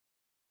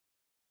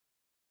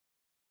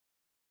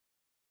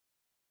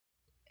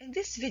In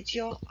this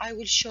video, I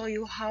will show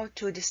you how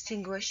to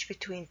distinguish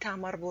between ta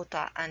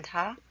marbuta and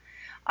ha.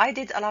 I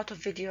did a lot of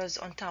videos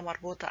on ta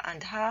marbuta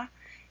and ha.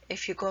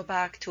 If you go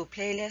back to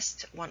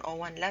playlist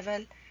 101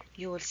 level,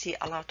 you will see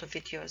a lot of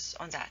videos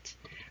on that.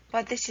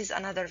 But this is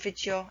another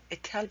video.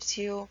 It helps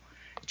you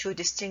to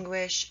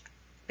distinguish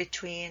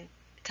between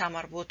ta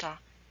marbuta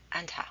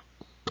and ha.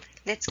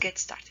 Let's get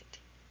started.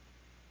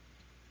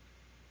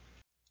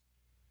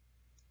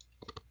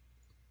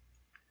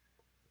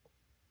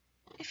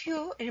 If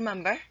you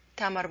remember,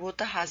 ta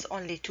marbuta has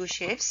only two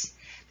shapes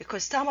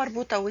because ta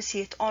marbuta we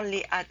see it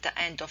only at the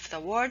end of the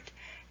word.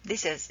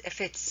 This is if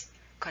it's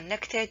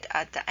connected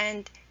at the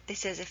end.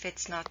 This is if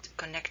it's not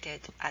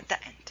connected at the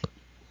end.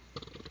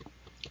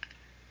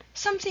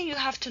 Something you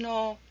have to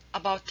know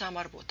about ta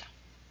marbuta.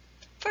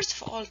 First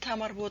of all, ta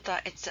marbuta,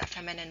 it's a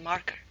feminine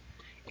marker.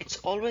 It's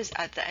always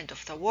at the end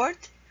of the word,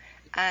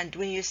 and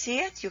when you see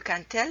it, you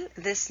can tell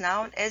this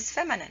noun is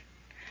feminine.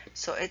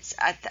 So it's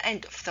at the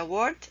end of the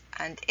word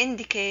and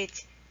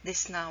indicate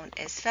this noun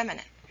is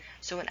feminine.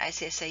 So when I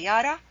say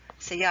sayara,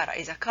 sayara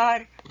is a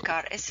car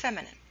is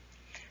feminine.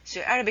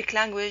 So Arabic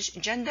language,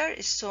 gender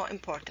is so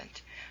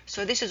important.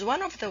 So this is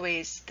one of the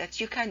ways that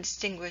you can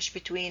distinguish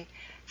between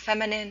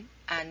feminine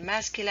and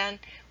masculine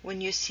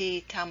when you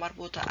see ta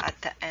marbuta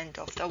at the end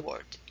of the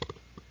word.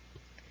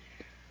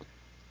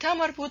 Ta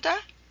marbuta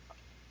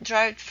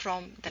derived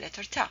from the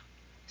letter ta.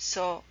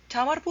 So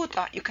ta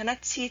marbuta, you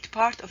cannot see it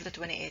part of the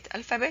 28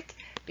 alphabet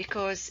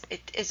because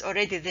it is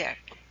already there.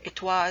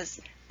 It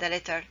was the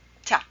letter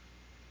ta.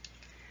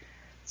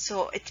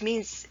 So it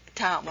means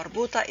ta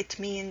marbuta, it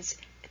means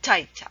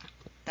tied ta.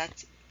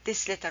 That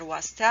this letter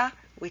was ta,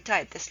 we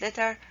tied this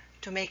letter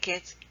to make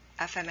it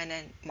a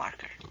feminine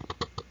marker.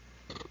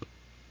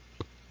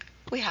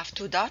 We have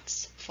two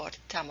dots for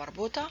ta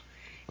marbuta.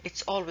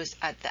 It's always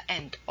at the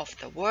end of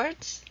the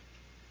words.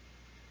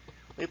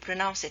 We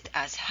pronounce it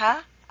as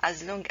ha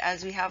as long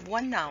as we have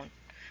one noun.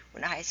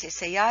 When I say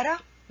sayara,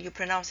 you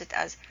pronounce it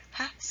as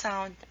ha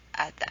sound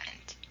at the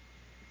end.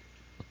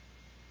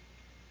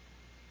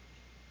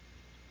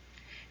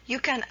 You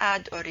can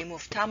add or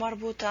remove ta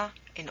marbuta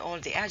in all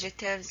the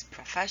adjectives,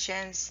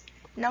 professions,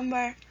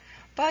 number,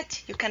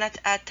 but you cannot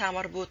add ta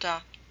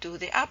marbuta to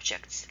the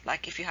objects.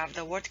 Like if you have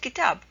the word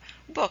kitab,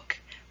 book.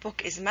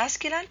 Book is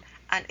masculine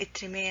and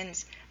it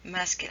remains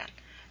masculine.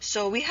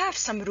 So we have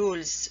some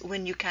rules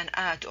when you can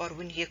add or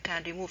when you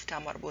can remove ta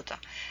marbuta.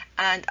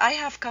 And I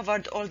have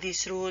covered all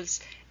these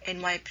rules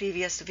in my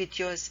previous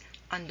videos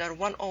under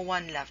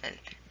 101 level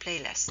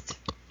playlist.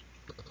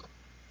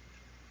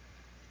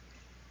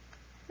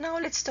 Now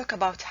let's talk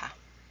about ha.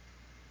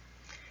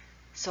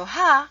 So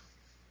ha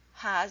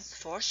has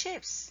four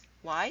shapes.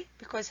 Why?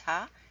 Because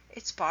ha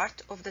is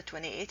part of the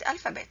 28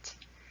 alphabet.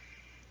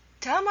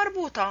 Ta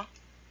marbuta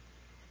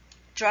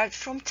derived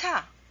from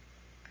ta.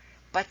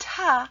 But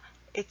ha,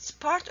 it's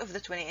part of the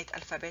 28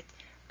 alphabet.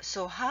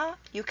 So ha,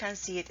 you can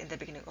see it in the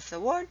beginning of the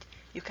word,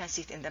 you can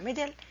see it in the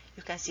middle,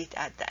 you can see it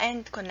at the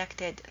end,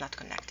 connected, not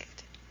connected.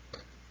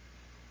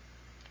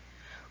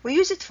 We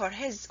use it for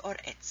his or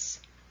its.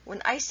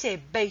 When I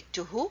say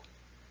baytuhu,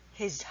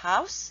 his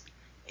house,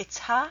 it's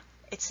ha,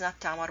 it's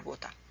not ta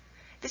marbuta.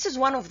 This is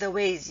one of the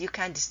ways you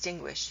can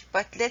distinguish,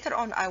 but later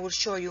on I will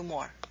show you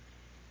more.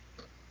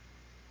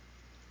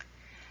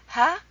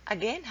 Ha,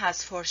 again,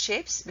 has four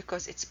shapes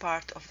because it's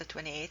part of the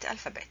 28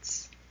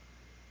 alphabets.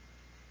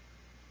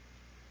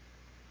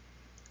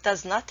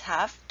 Does not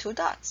have two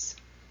dots.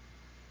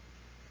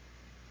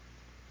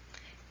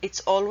 It's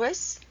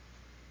always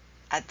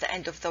at the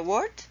end of the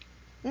word.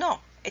 No,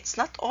 it's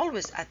not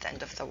always at the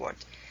end of the word.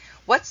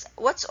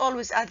 What's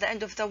always at the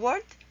end of the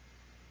word?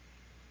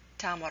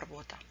 Ta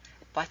marbuta.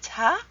 But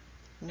ha,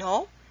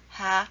 no,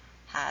 ha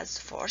has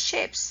four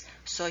shapes.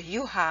 So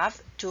you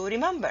have to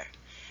remember.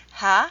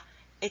 Ha,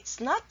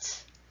 it's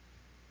not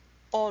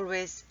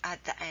always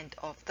at the end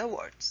of the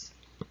words.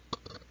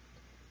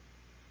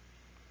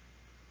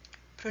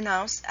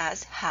 Pronounced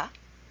as ha.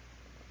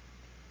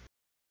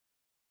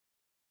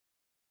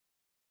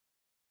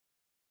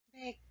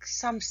 Make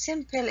some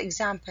simple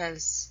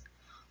examples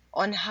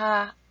on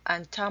ha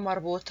and ta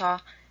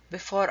marbuta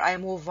before I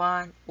move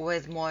on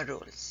with more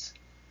rules.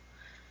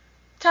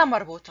 Ta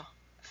marbuta.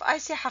 If I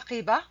say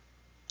haqiba,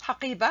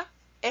 haqiba,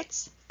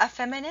 it's a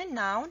feminine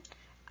noun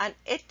and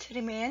it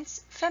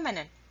remains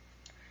feminine.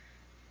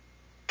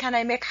 Can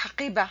I make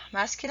haqiba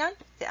masculine?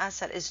 The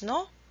answer is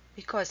no,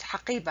 because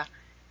haqiba,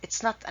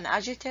 it's not an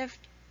adjective,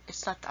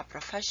 it's not a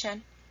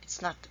profession,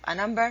 it's not a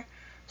number.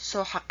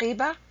 So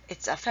haqiba,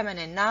 it's a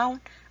feminine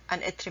noun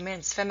and it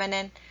remains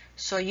feminine.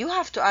 So you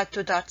have to add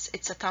two dots.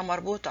 It's a ta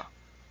marbuta.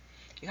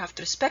 You have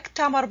to respect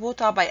ta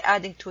marbuta by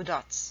adding two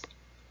dots.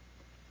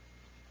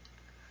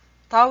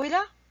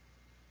 Tawila,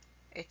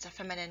 it's a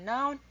feminine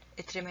noun,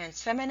 it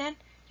remains feminine.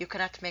 You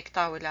cannot make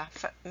tawila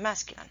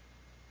masculine.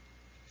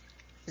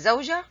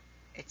 Zawja,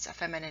 it's a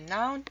feminine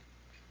noun.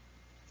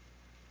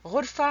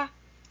 Ghurfa,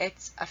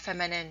 it's a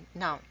feminine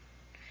noun.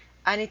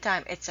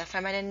 Anytime it's a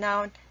feminine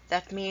noun,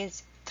 that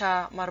means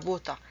ta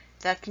marbuta.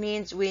 That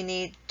means we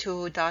need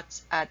two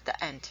dots at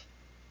the end.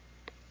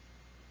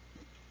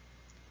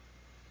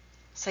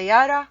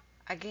 سيارة,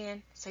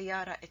 again,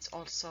 سيارة, it's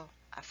also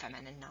a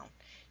feminine noun.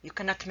 You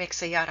cannot make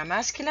سيارة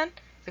masculine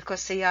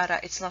because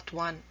سيارة, it's not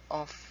one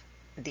of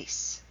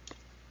these.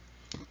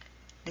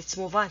 Let's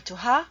move on to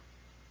ها.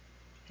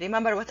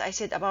 Remember what I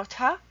said about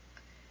ها?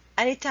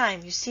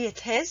 Anytime you see it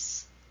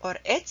his or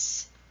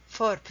its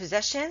for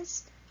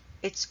possessions,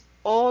 it's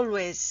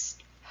always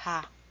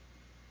ها.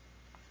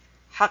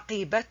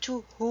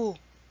 حقيبته,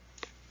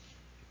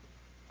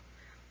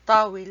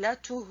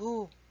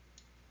 طاولته,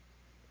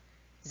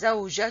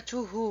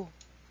 زوجته,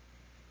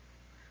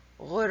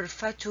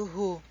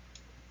 غرفته.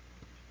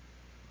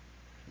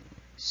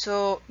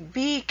 So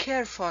be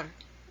careful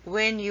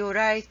when you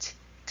write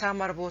تا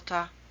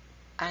مربوطة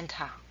and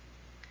ها.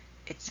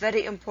 It's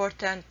very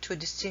important to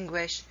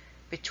distinguish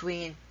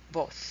between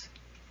both.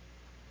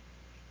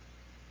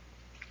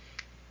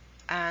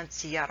 And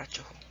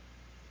سيارته.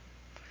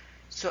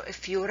 So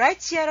if you write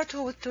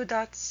سيارته with 2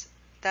 dots,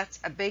 that's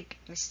a big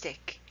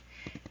mistake.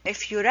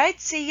 If you write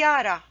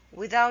سيارة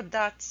without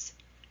dots,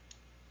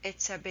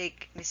 it's a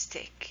big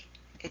mistake.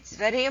 It's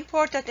very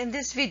important in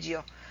this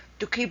video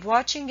to keep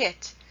watching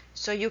it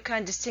so you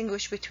can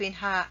distinguish between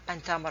ها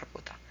and تا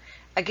مربوطة.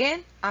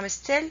 Again, I'm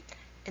still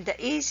in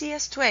the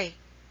easiest way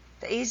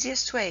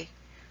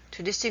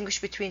to distinguish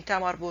between تا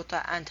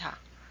مربوطة and ها.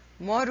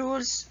 More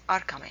rules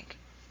are coming.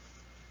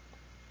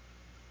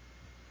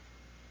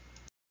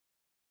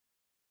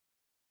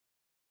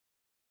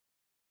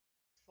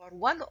 For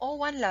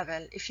 101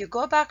 level, if you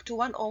go back to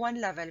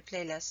 101 level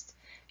playlist,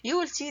 you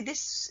will see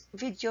this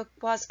video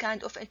was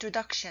kind of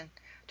introduction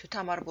to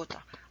تا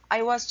مربوطة.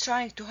 I was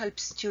trying to help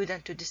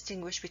students to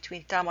distinguish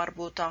between تا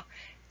مربوطة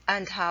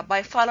and ها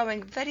by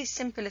following very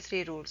simple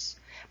 3 rules.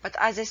 But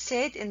as I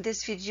said in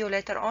this video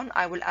later on,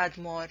 I will add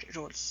more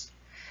rules.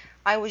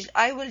 I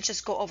will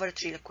just go over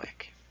it real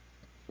quick.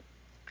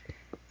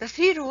 The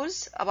 3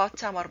 rules about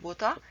تا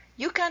مربوطة: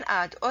 you can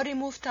add or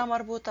remove تا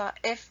مربوطة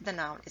if the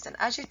noun is an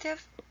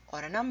adjective or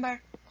a number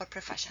or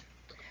profession.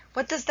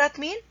 What does that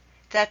mean?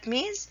 That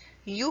means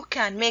you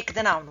can make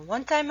the noun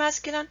 1 time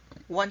masculine,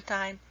 1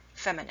 time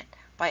feminine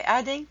by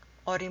adding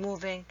or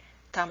removing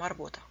تا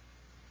مربوطة.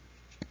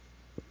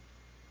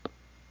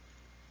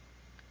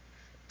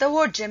 The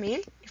word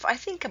جميل, if I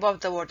think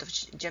about the word of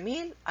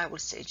جميل, I will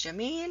say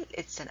جميل,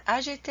 it's an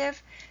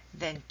adjective,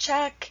 then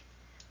check.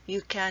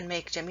 You can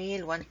make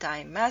جميل 1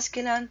 time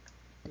masculine,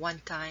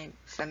 1 time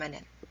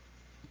feminine.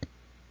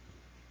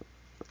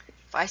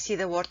 If I see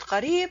the word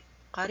قريب,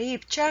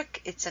 قريب,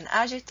 check, it's an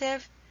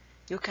adjective.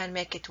 You can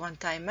make it 1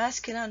 time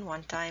masculine,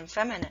 1 time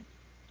feminine.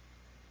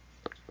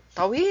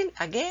 طويل,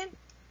 again,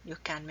 you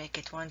can make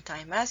it 1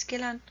 time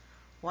masculine,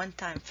 1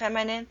 time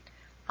feminine.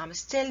 I'm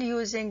still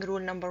using rule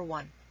number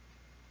 1.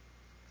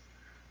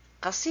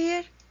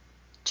 قصير,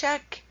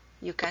 check,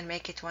 you can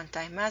make it 1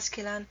 time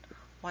masculine,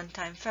 1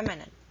 time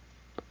feminine.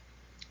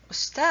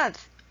 أستاذ,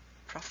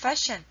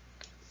 profession,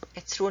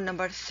 it's rule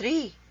number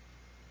 3.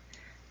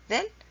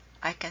 Then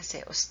I can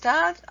say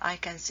أستاذ, I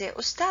can say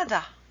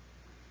أستاذة.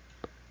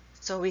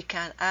 So we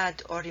can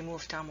add or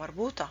remove تا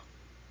مربوطة.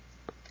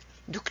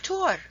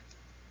 دكتور,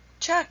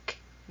 check,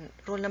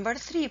 rule number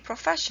 3,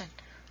 profession.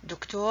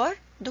 دكتور,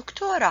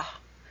 دكتورة.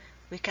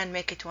 We can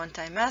make it 1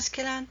 time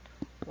masculine,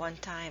 1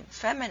 time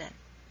feminine.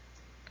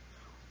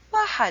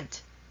 واحد,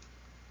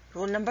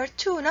 rule number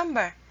 2,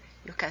 number.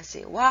 You can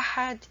say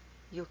واحد,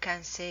 you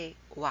can say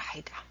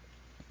واحدة.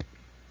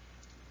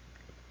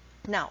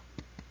 Now,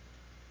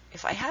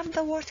 if I have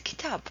the word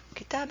كتاب,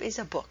 كتاب is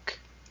a book.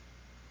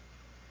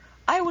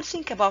 I will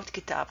think about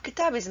كتاب.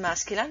 كتاب is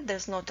masculine,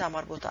 there's no تا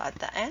مربوطة at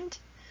the end.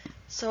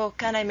 So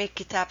can I make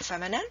كتاب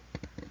feminine?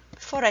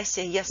 Before I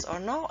say yes or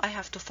no, I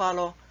have to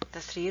follow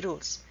the 3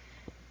 rules.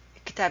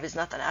 كتاب is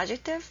not an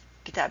adjective,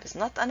 كتاب is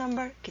not a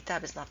number,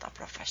 كتاب is not a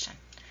profession.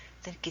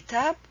 Then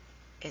كتاب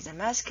is a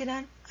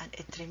masculine and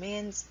it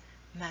remains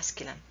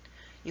masculine.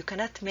 You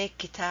cannot make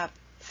كتاب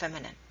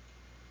feminine.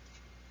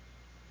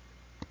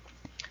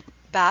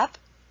 باب,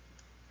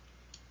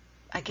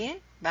 again,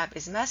 باب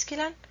is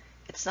masculine.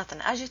 It's not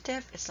an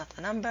adjective, it's not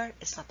a number,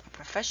 it's not a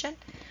profession.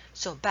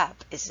 So باب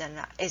is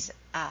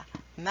a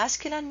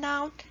masculine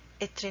noun,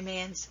 it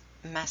remains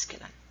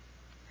masculine.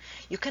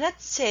 You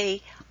cannot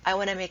say I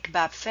want to make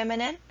باب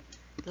feminine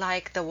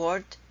like the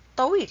word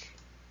طويل.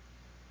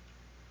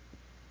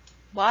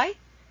 Why?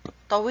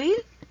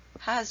 طويل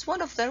has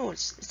one of the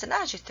rules, it's an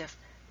adjective.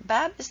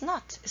 باب is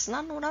not, it's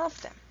not one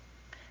of them.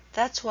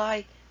 That's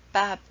why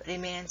باب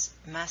remains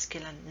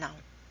masculine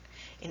noun.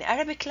 In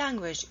Arabic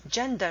language,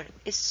 gender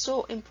is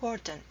so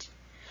important.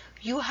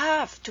 You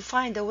have to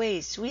find the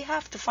ways, we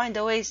have to find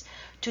the ways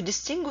to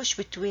distinguish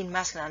between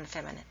masculine and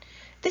feminine.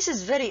 This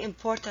is very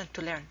important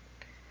to learn.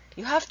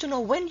 You have to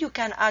know when you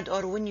can add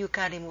or when you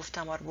can remove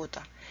تا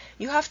مربوطة.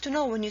 You have to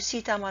know when you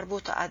see تا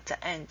مربوطة at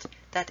the end,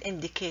 that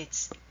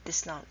indicates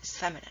this noun is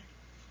feminine.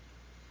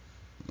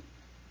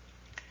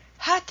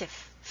 هاتف,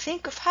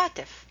 think of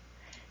هاتف.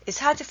 Is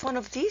هاتف one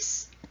of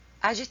these?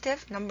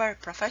 Adjective, number,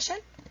 profession?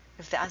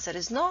 If the answer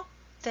is no,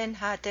 then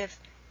هاتف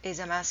is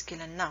a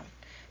masculine noun.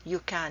 You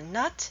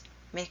cannot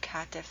make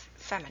هاتف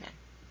feminine.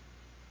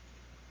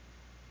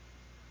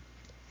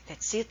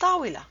 Let's see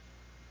طاولة.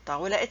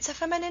 طاولة, it's a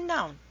feminine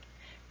noun.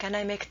 Can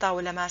I make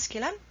طاولة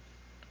masculine?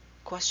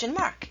 Question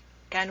mark.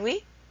 Can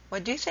we?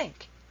 What do you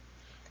think?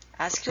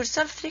 Ask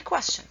yourself 3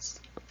 questions.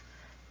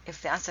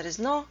 If the answer is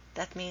no,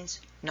 that means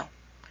no.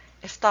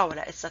 If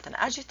طاولة is not an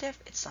adjective,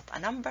 it's not a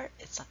number,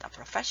 it's not a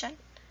profession,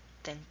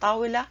 then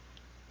طاولة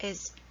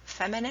is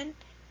feminine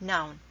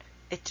noun.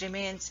 It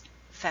remains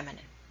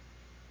feminine.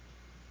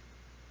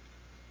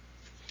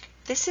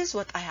 This is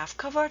what I have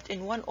covered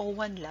in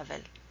 101 level.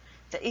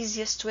 The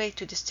easiest way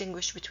to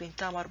distinguish between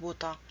تا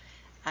مربوطة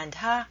and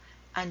ها,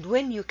 and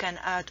when you can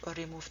add or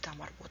remove تا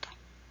مربوطة.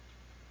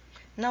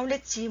 Now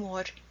let's see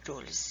more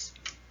rules.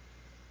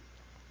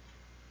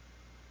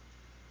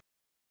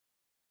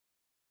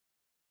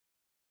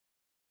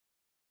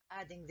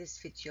 Adding this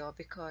video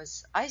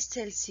because I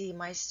still see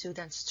my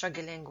students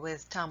struggling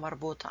with تا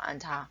مربوطة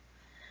and ها.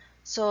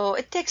 So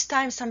it takes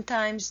time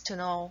sometimes to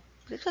know,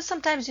 because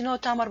sometimes you know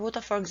تا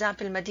مربوطة, for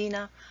example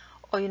Medina,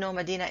 or you know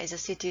Medina is a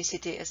city,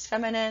 city is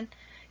feminine,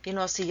 you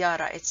know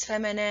سيارة it's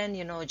feminine,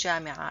 you know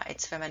جامعة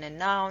it's feminine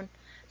noun,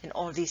 then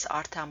all these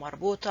are تا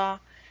مربوطة.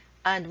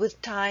 And with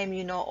time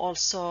you know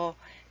also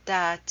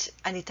that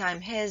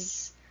anytime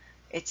his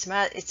it's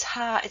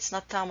ها, it's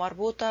not تا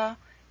مربوطة.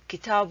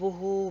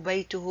 كتابه,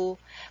 بيته.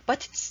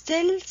 But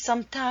still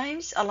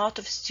sometimes a lot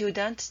of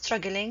students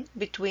struggling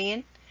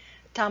between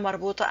تا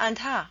مربوطة and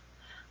ها.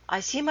 I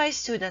see my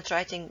students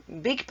writing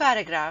big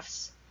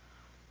paragraphs,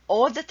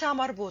 all the تا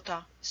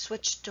مربوطة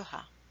switched to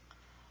ها,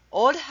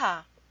 all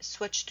ها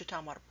switched to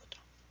تا مربوطة.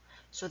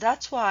 So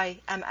that's why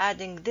I'm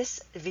adding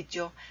this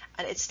video,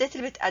 and it's a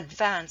little bit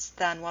advanced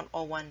than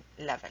 101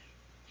 level.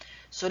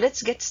 So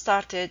let's get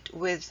started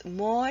with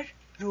more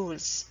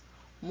rules,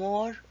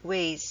 more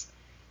ways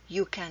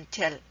you can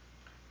tell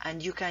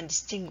and you can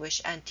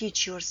distinguish and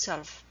teach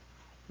yourself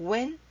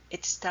when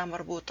it's تا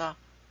مربوطة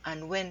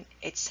and when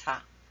it's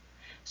ها.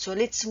 So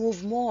let's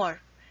move more.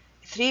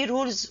 3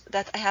 rules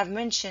that I have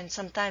mentioned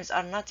sometimes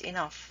are not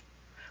enough.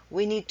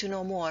 We need to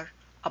know more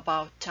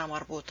about تا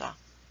مربوطة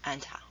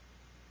and ها.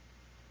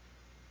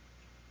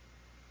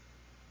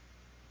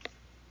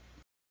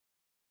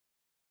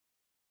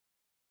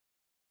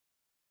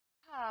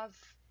 I have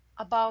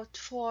about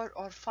 4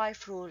 or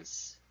 5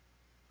 rules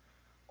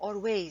or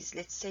ways,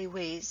 let's say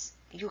ways,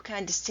 you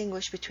can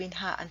distinguish between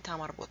ها and تا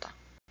مربوطة.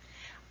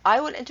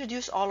 I will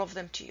introduce all of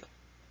them to you.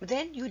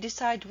 Then you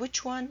decide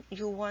which one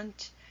you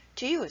want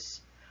to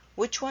use,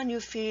 which one you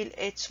feel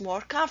it's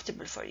more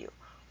comfortable for you,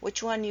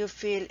 which one you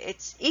feel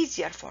it's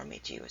easier for me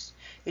to use.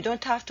 You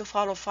don't have to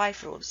follow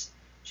 5 rules.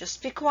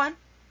 Just pick one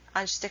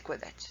and stick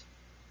with it.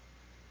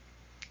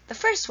 The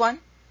first one,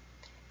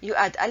 you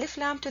add alif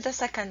lam to the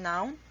second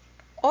noun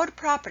or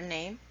proper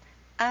name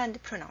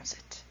and pronounce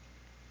it.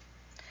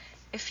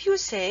 If you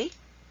say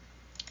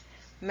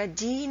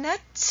مدينة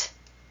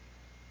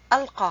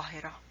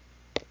القاهرة,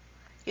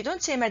 you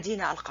don't say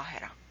مدينة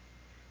القاهرة.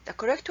 The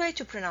correct way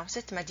to pronounce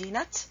it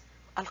مدينة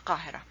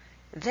القاهرة.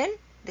 Then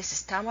this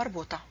is تا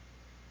مربوطة.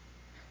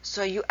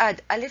 So you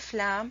add alif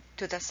lam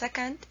to the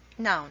second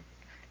noun.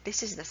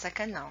 This is the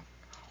second noun.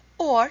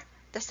 Or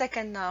the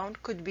second noun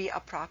could be a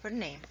proper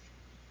name.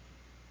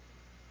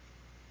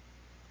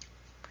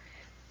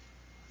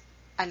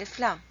 alif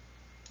lam.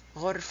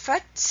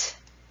 غرفة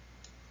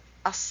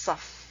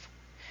الصف.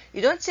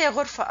 You don't say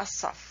غرفة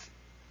الصف.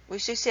 We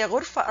should say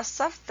غرفة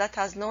الصف. That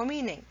has no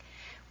meaning.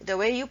 The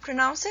way you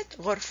pronounce it,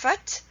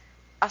 غرفة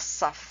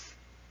الصف,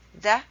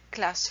 the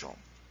classroom.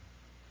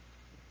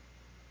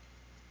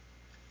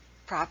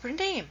 Proper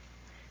name,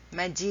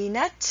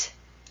 مدينة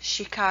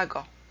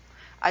Chicago.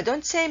 I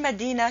don't say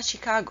مدينة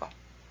Chicago.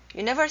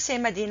 You never say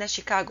مدينة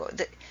Chicago.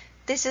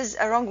 This is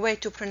a wrong way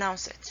to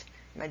pronounce it.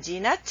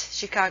 مدينة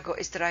Chicago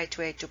is the right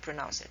way to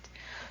pronounce it.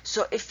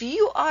 So if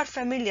you are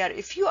familiar,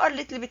 if you are a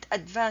little bit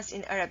advanced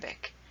in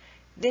Arabic,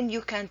 then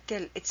you can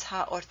tell it's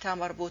ها or تا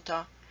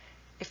مربوطة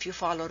if you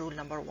follow rule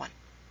number 1.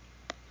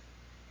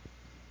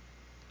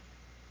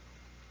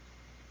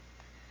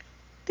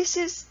 This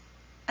is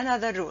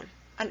another rule,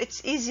 and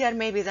it's easier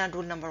maybe than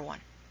rule number 1.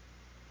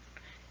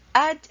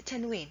 Add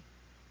تنوين.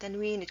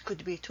 تنوين, it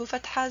could be 2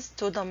 فتحas,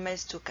 2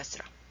 ضمس, 2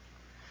 كسرة.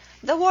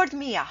 The word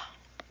مياه,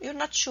 you're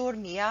not sure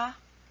مياه,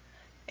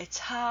 it's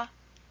ها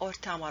or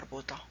تا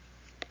مربوطة.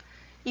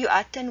 You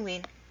add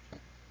تنوين.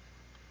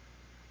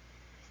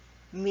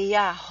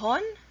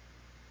 مياه,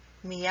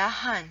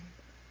 مياهن.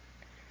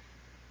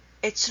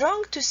 It's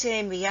wrong to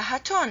say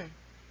مياهة.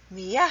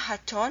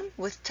 مياهة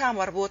with تا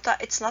مربوطة,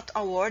 it's not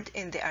a word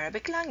in the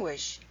Arabic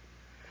language.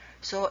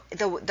 So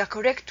the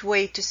correct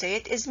way to say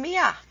it is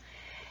مياه.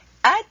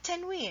 Add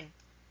تنوين.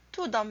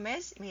 2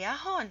 ضمس,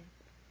 مياهن.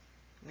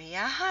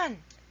 مياهن.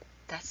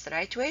 That's the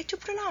right way to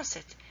pronounce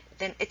it.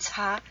 Then it's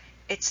ها,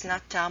 it's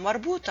not تا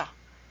مربوطة.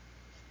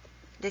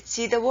 Let's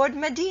see the word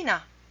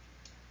مدينة.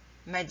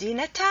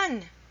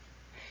 مدينة.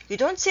 You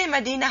don't say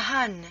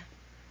مدينة.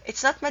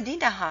 It's not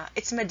مدينة,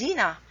 it's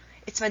مدينة.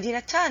 It's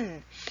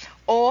مدينة.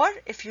 Or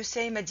if you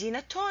say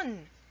مدينة,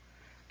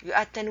 you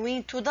add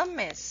تنوين 2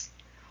 ضمس.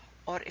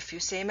 Or if you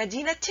say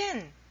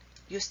مدينة,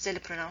 you still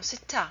pronounce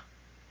it تا.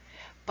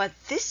 But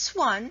this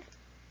one,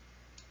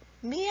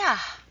 miyah.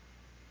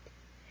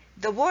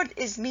 The word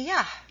is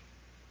miyah.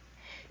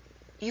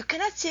 You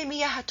cannot say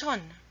miyahaton.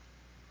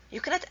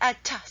 You cannot add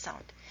ta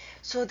sound.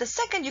 So the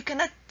second you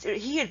cannot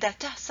hear that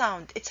ta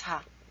sound, it's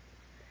ha.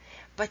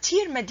 But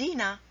here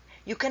Medina,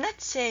 you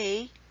cannot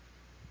say,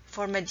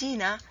 for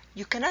Medina,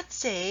 you cannot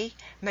say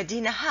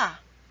Medina ha,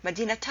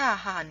 Medina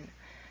tahan,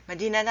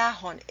 Medina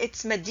lahon.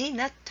 It's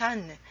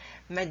Medinatan,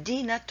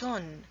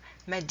 Medinaton,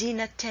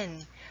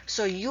 Medinaten.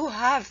 So you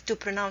have to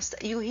pronounce,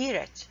 you hear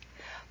it.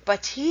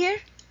 But here,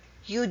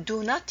 you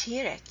do not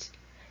hear it.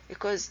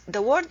 Because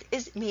the word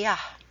is miyah.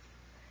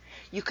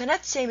 You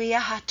cannot say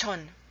miyahaton.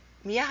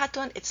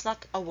 Miyahaton, it's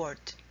not a word.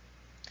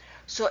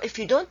 So if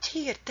you don't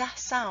hear ta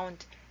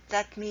sound,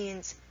 that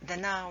means the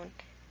noun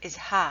is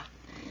ha.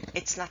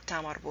 It's not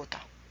ta marbuta.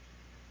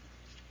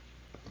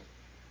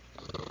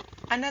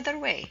 Another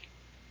way.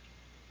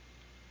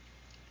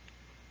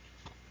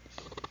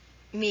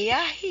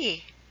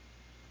 Miyahi.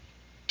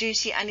 Do you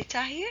see any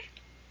ta here?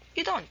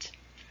 You don't.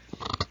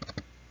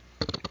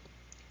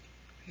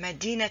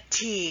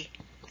 Madinati.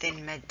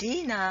 Then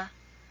Medina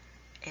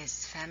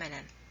is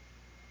feminine.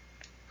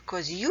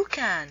 Because you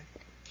can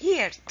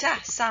hear ta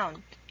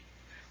sound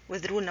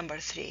with rule number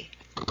 3.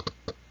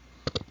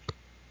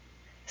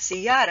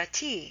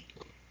 Siyarati,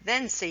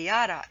 then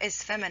siyara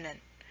is feminine.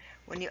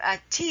 When you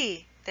add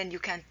t, then you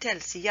can tell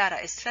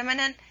siyara is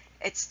feminine.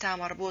 It's ta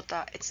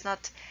marbuta. It's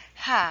not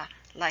ha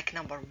like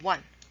number 1.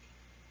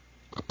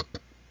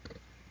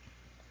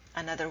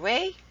 Another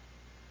way,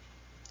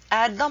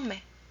 add dhamme.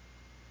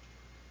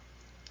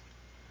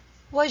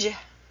 Wajh,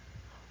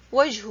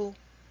 wajhu.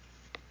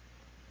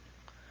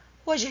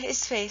 Wajh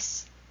is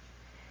face.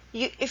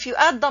 If you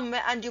add dhamme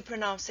and you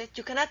pronounce it,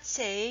 you cannot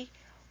say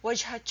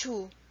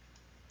wajhatu.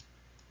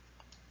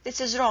 This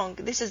is wrong.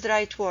 This is the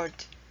right word.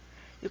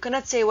 You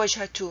cannot say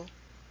wajhatu.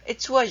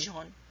 It's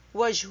wajhun,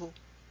 wajhu.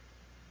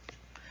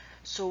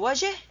 So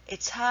wajh,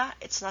 it's ha,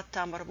 it's not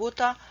ta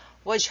marbuta.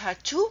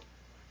 Wajhatu,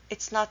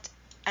 it's not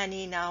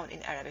any noun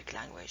in Arabic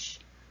language.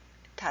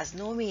 It has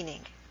no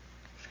meaning.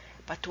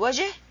 But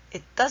wajh,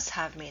 it does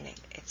have meaning.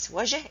 It's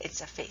wajh, it's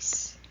a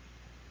face.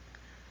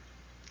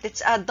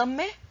 Let's add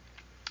dhamme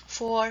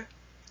for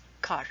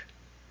car.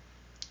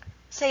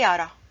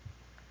 Sayara.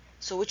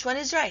 So which one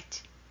is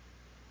right?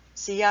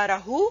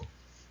 Siyarahu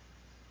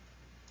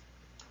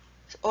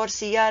or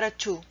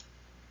siyaratu?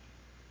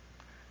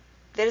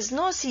 There is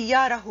no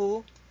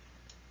siyarahu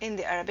in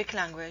the Arabic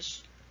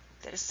language.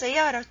 There is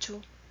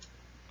sayaratu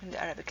in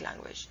the Arabic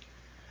language.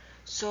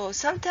 So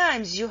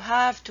sometimes you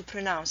have to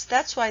pronounce.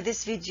 That's why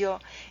this video,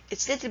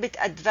 it's a little bit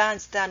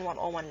advanced than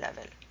 101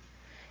 level.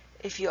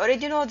 If you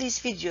already know these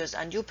videos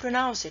and you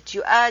pronounce it,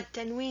 you add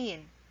tanween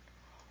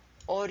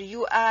or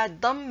you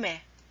add dhamme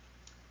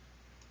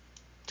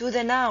to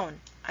the noun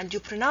and you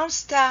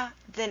pronounce ta,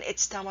 then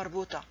it's ta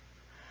marbuta.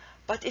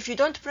 But if you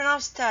don't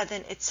pronounce ta,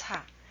 then it's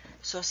ha.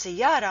 So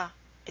siyara,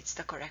 it's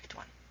the correct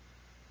one.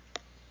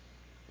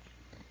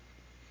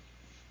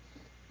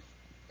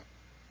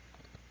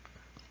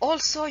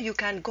 Also, you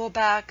can go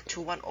back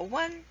to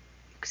 101. You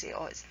see,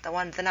 oh, it's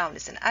the noun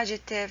is an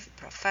adjective,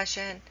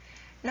 profession,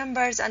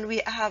 numbers, and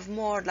we have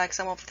more like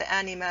some of the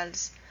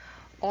animals.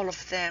 All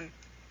of them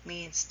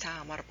means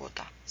ta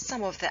marbuta.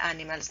 Some of the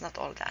animals, not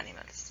all the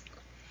animals.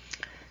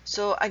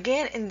 So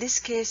again, in this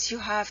case, you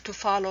have to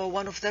follow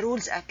one of the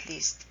rules at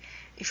least.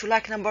 If you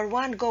like number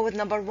 1, go with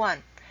number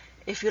 1.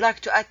 If you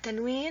like to add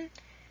tanween,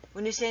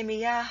 when you say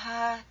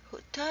miyaha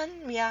tan,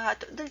 miyaha,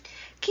 then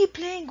keep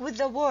playing with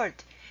the word.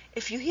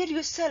 If you hear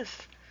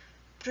yourself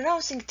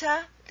pronouncing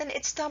ta, then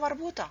it's ta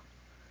marbuta.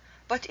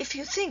 But if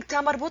you think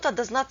ta marbuta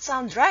does not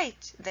sound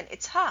right, then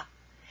it's ha.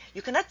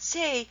 You cannot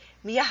say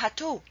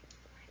miyahatu.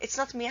 It's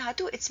not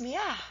miyahatu, it's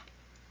miyah.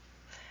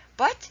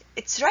 But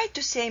it's right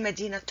to say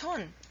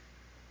madinaton.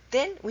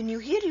 Then when you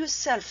hear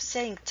yourself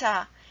saying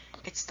ta,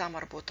 it's ta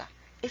marbuta.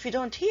 If you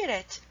don't hear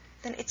it,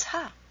 then it's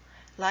ha.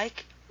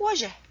 Like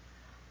wajh,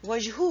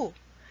 wajhu.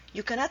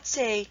 You cannot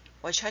say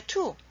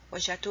wajhatu.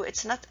 Wajhatu,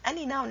 it's not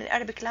any noun in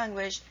Arabic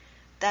language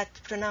that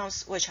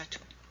pronounce wajhatu.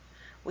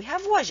 We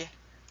have wajh,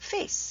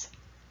 face.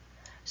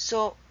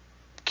 So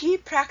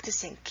keep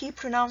practicing, keep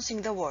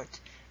pronouncing the word.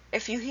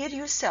 If you hear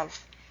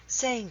yourself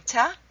saying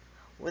ta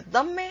with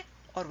dhamme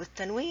or with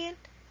tanween,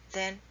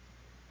 then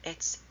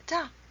it's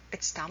ta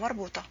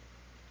marbuta.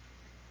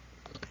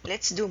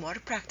 Let's do more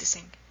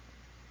practicing.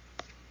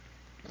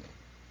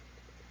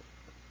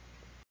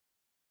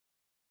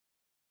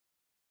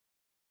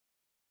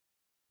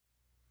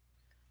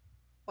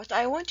 What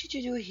I want you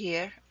to do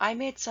here, I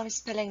made some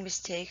spelling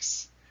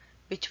mistakes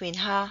between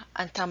ha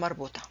and ta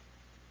marbuta.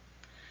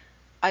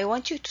 I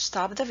want you to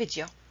stop the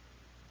video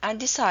and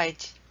decide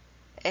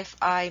if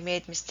I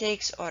made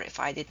mistakes or if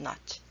I did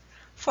not.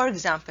 For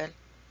example,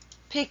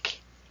 pick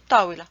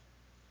tawila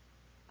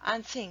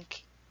and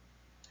think,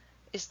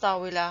 is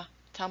tawila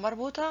ta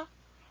marbuta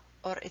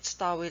or it's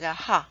tawila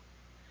ha?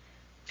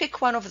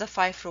 Pick one of the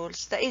 5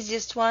 rules. The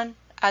easiest one,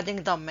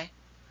 adding dhamme.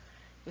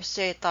 You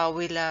say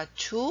tawila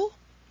tu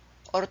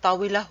or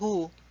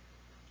tawilahu.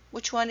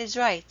 Which one is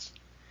right?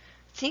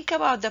 Think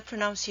about the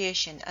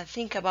pronunciation and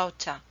think about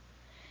ta.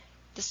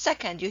 The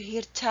second you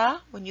hear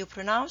ta when you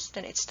pronounce,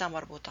 then it's ta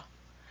marbuta.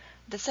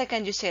 The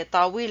second you say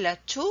طاولة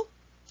tu,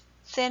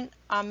 then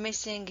I'm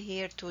missing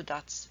here 2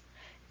 dots.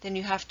 Then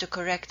you have to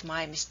correct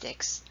my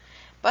mistakes.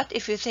 But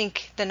if you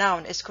think the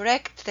noun is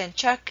correct, then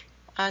check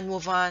and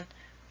move on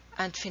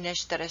and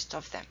finish the rest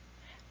of them.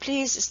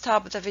 Please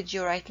stop the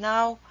video right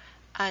now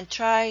and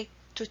try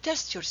to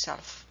test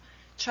yourself.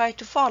 Try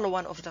to follow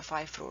one of the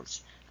 5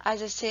 rules.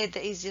 As I said,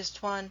 the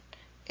easiest one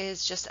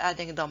is just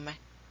adding dhammeh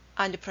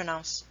and you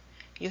pronounce.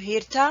 You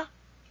hear ta,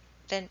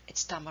 then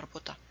it's ta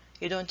marbuta.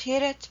 You don't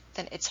hear it,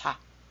 then it's ha.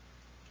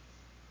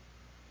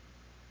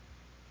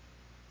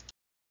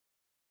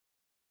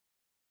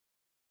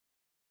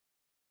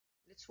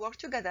 Let's work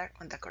together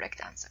on the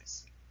correct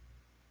answers.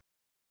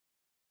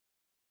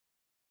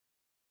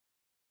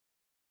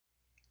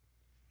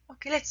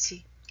 Okay, let's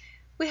see.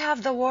 We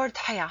have the word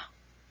haya.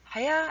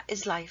 Haya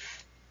is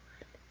life.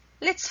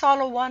 Let's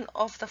follow one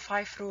of the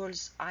 5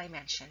 rules I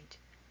mentioned.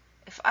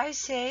 If I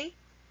say,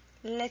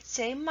 let's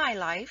say my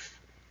life,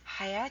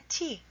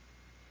 hayati,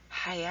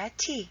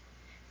 hayati,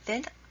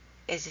 then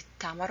is it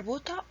ta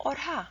marbuta or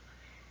ha?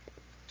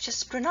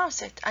 Just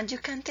pronounce it and you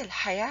can tell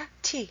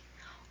hayati.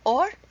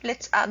 Or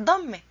let's add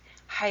dhammeh,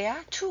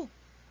 hayatu,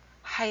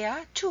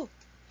 hayatu,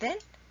 then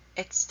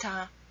it's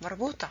ta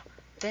marbuta.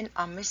 Then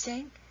I'm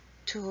missing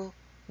 2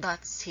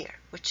 dots here,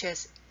 which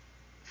is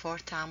for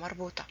ta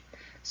marbuta.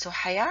 So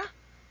haya,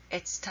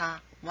 it's ta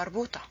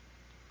marbuta.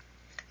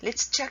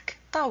 Let's check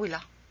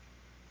طاولة.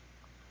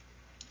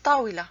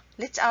 طاولة.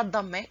 Let's add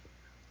dhammeh.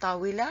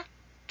 طاولة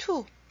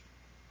tu.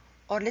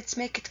 Or let's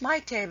make it my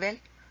table.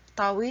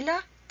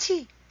 طاولة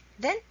ti.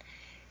 Then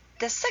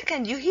the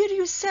second you hear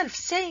yourself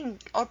saying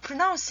or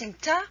pronouncing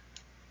ta,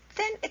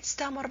 then it's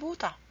ta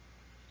marbuta.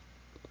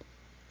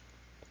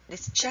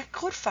 Let's check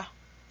غرفة.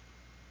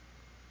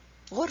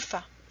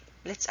 غرفة.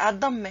 Let's add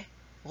dhammeh.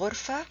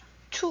 غرفة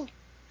tu.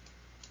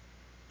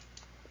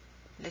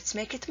 Let's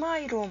make it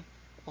my room.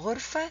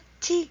 غرفة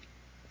ti.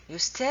 You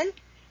still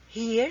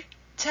hear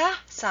ta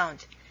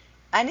sound.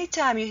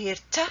 Anytime you hear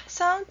ta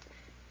sound,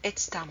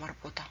 it's ta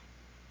marbuta.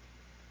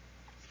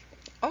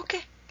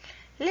 Okay,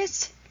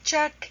 let's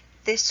check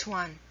this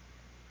one.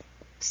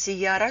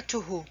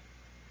 سيارته.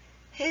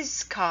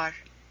 His car.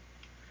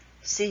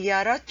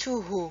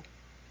 سيارته.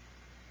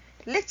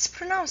 Let's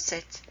pronounce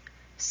it.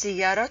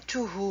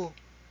 سيارته.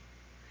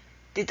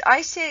 Did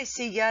I say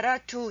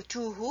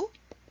سيارته?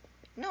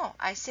 No,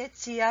 I said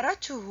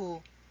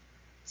سيارته.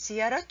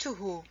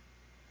 سيارته.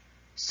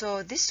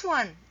 So this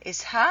one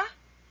is ha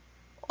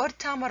or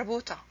ta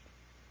marbuta?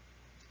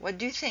 What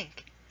do you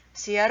think?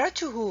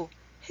 سيارته,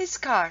 his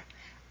car.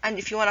 And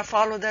if you want to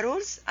follow the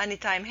rules,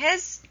 anytime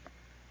his,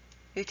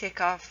 you take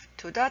off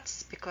 2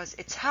 dots because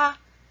it's ha,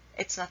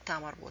 it's not ta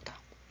marbuta.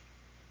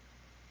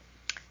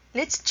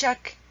 Let's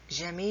check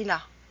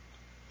جميلة.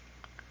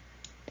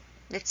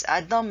 Let's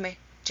add dhammeh.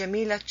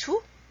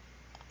 جميلة.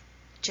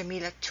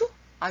 جميلة.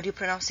 Are you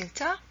pronouncing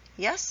ta?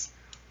 Yes.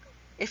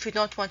 If you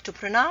don't want to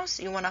pronounce,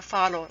 you want to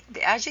follow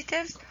the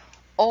adjectives,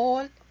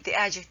 all the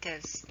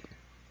adjectives.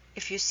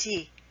 If you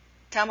see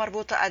ta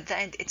marbuta at the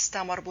end, it's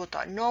ta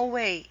marbuta. No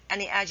way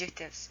any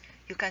adjectives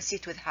you can see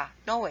it with ha.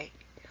 No way.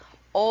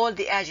 All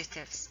the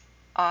adjectives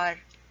are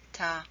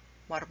ta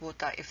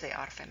marbuta if they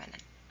are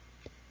feminine.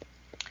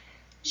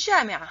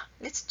 جامعة.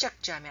 Let's check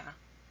جامعة.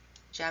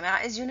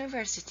 جامعة is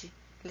university.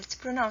 Let's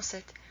pronounce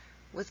it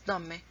with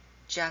dhammeh.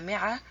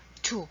 جامعة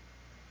tu.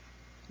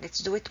 Let's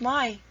do it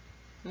my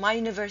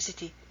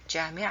university.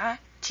 جامعة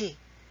ti.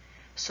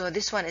 So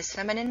this one is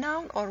feminine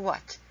noun or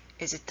what?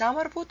 Is it ta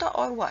marbuta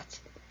or what?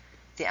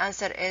 The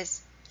answer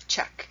is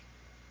check.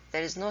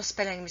 There is no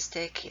spelling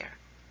mistake here.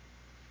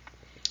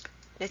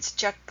 Let's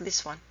check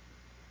this one.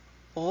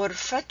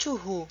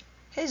 غرفته.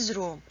 His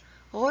room.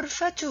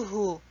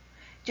 غرفته.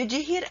 Did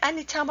you hear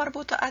any ta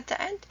marbuta at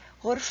the end?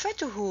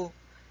 غرفته.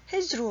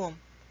 His room.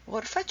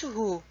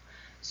 غرفته.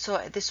 So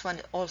this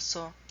one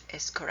also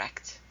is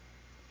correct.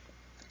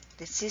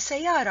 Let's see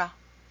سيارة.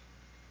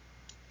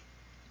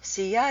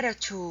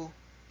 سيارته.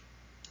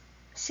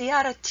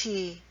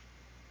 سيارتي.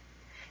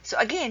 So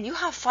again, you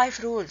have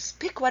 5 rules.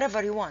 Pick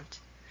whatever you want.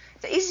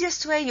 The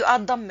easiest way, you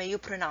add dhammeh, you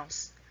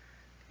pronounce.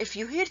 If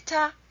you hear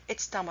ta,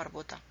 it's ta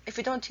marbuta. If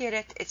you don't hear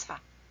it, it's ha.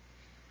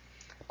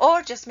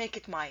 Or just make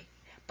it my.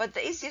 But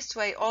the easiest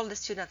way, all the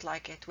students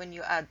like it, when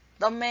you add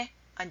dhammeh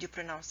and you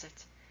pronounce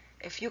it.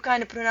 If you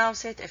can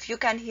pronounce it, if you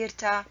can hear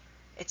ta,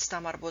 it's ta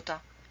marbuta.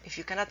 If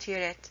you cannot hear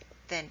it,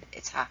 then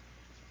it's ha.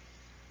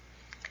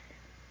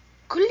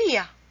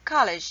 كلية,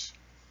 college.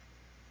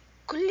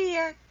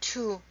 كلية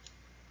tu.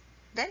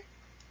 Then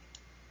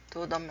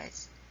 2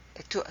 dhammes.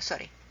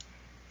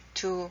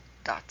 2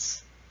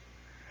 dots.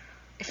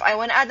 If I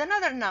want to add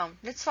another noun,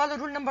 let's follow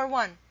rule number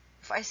 1.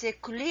 If I say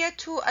كلية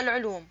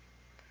العلوم,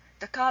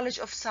 the college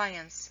of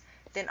science,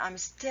 then I'm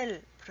still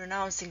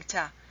pronouncing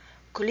ta.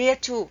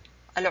 كلية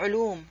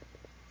العلوم,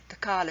 the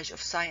college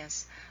of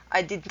science.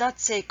 I did not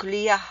say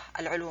كلية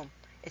العلوم.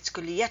 It's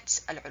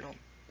كلية العلوم.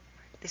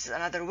 This is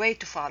another way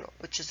to follow,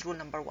 which is rule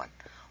number 1.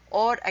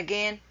 Or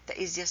again,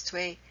 the easiest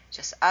way,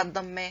 just add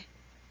dhammeh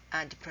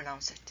and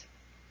pronounce it.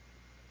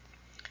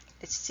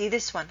 Let's see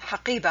this one.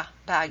 حقيبة,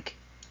 bag.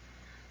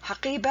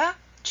 حقيبة,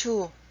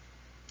 shoe.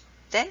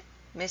 Then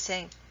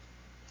missing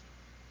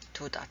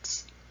 2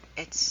 dots.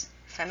 It's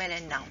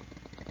feminine noun.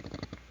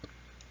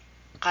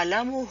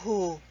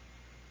 قلمه.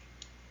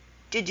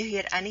 Did you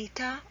hear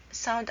Anita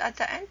sound at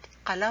the end?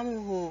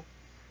 قلمه.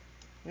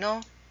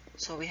 No.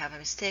 So we have a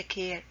mistake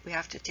here. We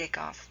have to take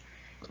off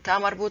تا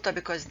مربوطة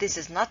because this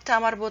is not تا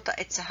مربوطة.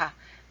 It's ها.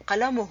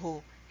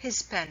 قلمه.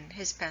 His pen.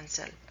 His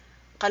pencil.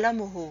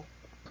 قلمه.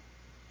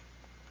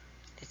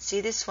 Let's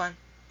see this one.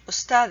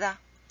 أستاذة.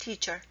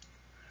 Teacher.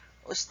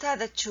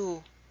 أستاذة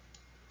شو.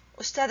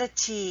 أستاذة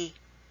tea.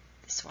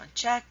 This one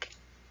check.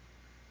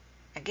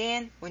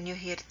 Again, when you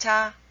hear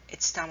تا,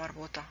 it's تا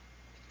مربوطة.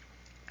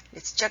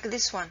 Let's check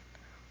this one.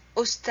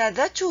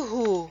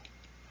 أستاذته.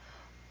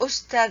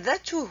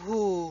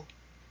 أستاذته.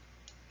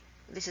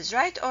 This is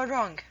right or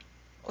wrong?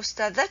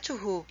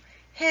 أستاذته.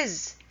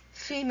 His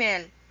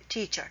female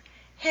teacher.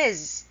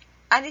 His.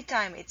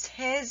 Anytime it's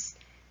his,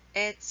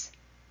 it's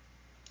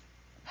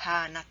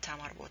ها, not تا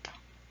مربوطة.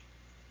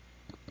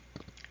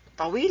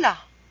 طويلة.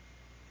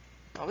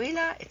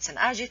 طويلة, it's an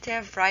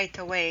adjective right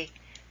away.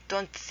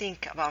 Don't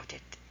think about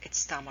it.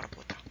 It's تا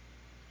مربوطة.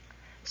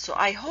 So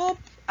I hope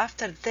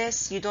after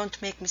this you don't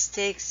make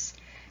mistakes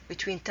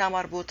between تا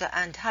مربوطة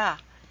and ها.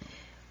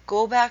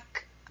 Go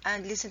back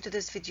and listen to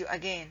this video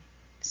again,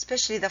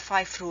 especially the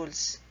 5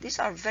 rules. These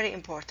are very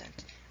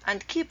important,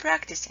 and keep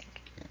practicing.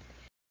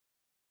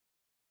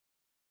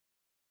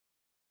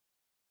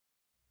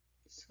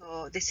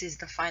 So this is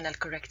the final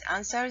correct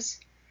answers.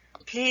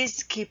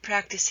 Please keep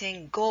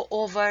practicing. Go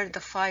over the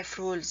 5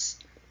 rules.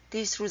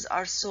 These rules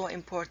are so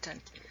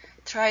important.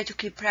 Try to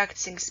keep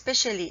practicing,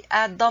 especially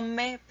at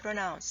ضمة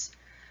pronounce.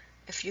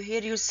 If you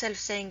hear yourself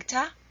saying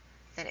تا,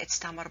 then it's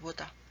تا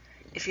مربوطة.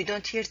 If you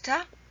don't hear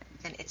تا,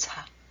 then it's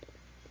ها.